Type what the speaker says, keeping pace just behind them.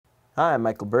Hi, I'm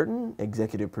Michael Burton,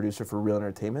 executive producer for Real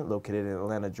Entertainment, located in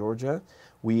Atlanta, Georgia.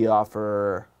 We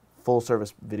offer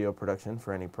full-service video production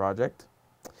for any project.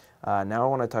 Now I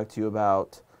want to talk to you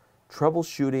about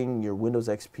troubleshooting your Windows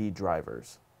XP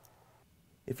drivers.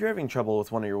 If you're having trouble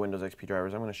with one of your Windows XP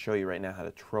drivers, I'm going to show you right now how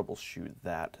to troubleshoot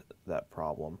that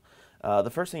problem.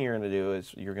 The first thing you're going to do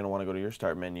is you're going to want to go to your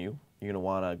Start menu. You're going to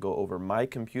want to go over My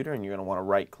Computer, and you're going to want to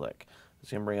right-click.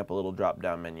 It's going to bring up a little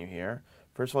drop-down menu here.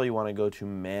 First of all, you want to go to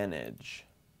Manage.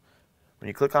 When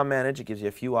you click on Manage, it gives you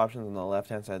a few options on the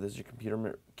left-hand side. This is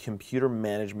your computer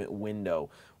management window.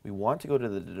 We want to go to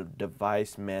the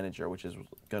Device Manager, which is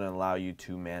going to allow you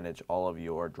to manage all of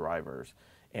your drivers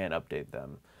and update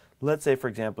them. Let's say, for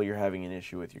example, you're having an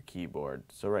issue with your keyboard.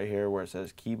 So right here where it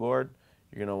says Keyboard,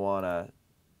 you're going to want to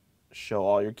show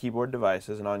all your keyboard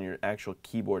devices, and on your actual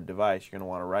keyboard device, you're going to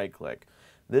want to right-click.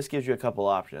 This gives you a couple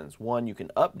options. One, you can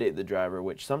update the driver,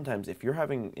 which sometimes if you're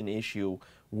having an issue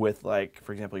with, like,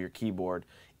 for example, your keyboard,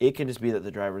 it can just be that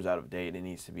the driver's out of date and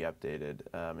needs to be updated,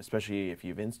 especially if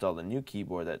you've installed a new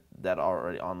keyboard that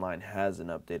already online has an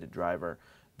updated driver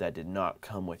that did not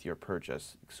come with your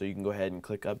purchase. So you can go ahead and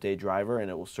click Update Driver,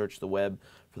 and it will search the web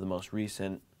for the most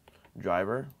recent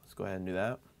driver. Let's go ahead and do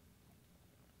that.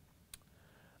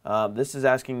 This is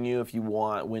asking you if you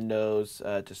want Windows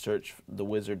to search, the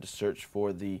wizard to search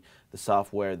for the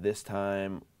software this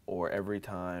time or every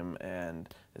time, and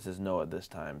it says no at this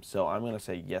time. So I'm going to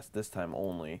say yes this time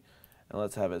only, and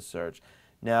let's have it search.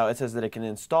 Now it says that it can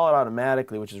install it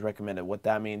automatically, which is recommended. What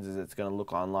that means is it's going to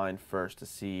look online first to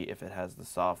see if it has the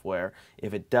software.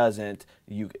 If it doesn't,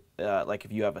 like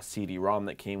if you have a CD-ROM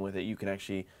that came with it, you can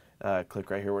actually click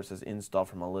right here where it says Install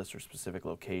from a list or specific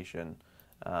location.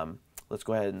 Let's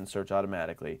go ahead and search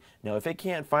automatically. Now, if it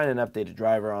can't find an updated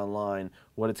driver online,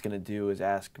 what it's going to do is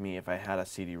ask me if I had a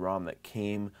CD-ROM that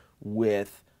came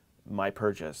with my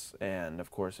purchase. And of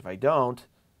course, if I don't,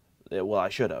 well, I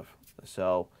should have.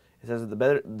 So it says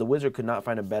that the wizard could not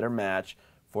find a better match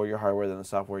for your hardware than the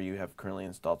software you have currently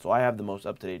installed. So I have the most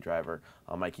up-to-date driver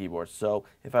on my keyboard. So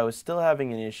if I was still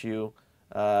having an issue,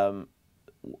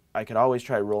 I could always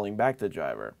try rolling back the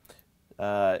driver.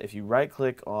 If you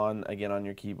right-click again on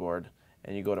your keyboard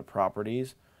and you go to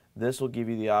Properties, this will give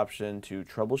you the option to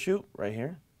troubleshoot right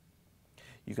here.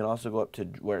 You can also go up to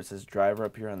where it says Driver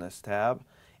up here on this tab,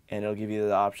 and it'll give you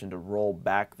the option to roll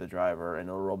back the driver, and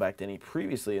it'll roll back to any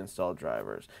previously installed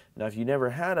drivers. Now, if you never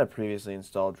had a previously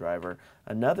installed driver,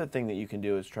 another thing that you can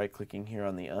do is try clicking here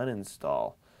on the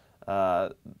Uninstall.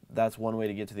 That's one way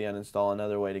to get to the Uninstall.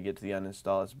 Another way to get to the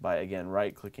Uninstall is by, again,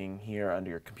 right-clicking here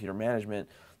under your Computer Management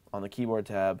on the keyboard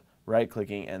tab,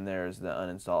 right-clicking, and there's the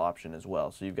Uninstall option as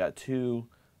well. So you've got two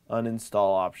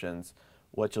uninstall options.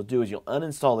 What you'll do is you'll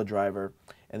uninstall the driver,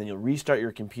 and then you'll restart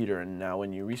your computer. And now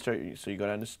when you restart, so you go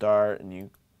down to Start, and you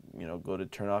go to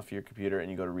turn off your computer, and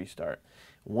you go to Restart.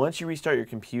 Once you restart your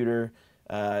computer,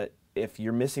 if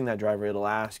you're missing that driver, it'll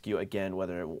ask you again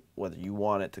whether you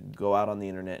want it to go out on the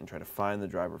internet and try to find the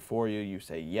driver for you. You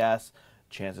say yes.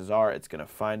 Chances are it's going to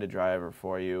find a driver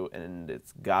for you, and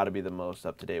it's got to be the most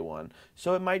up-to-date one.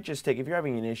 So it might just take, if you're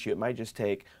having an issue, it might just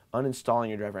take uninstalling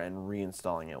your driver and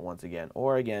reinstalling it once again,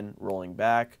 or again, rolling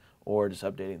back, or just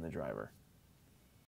updating the driver.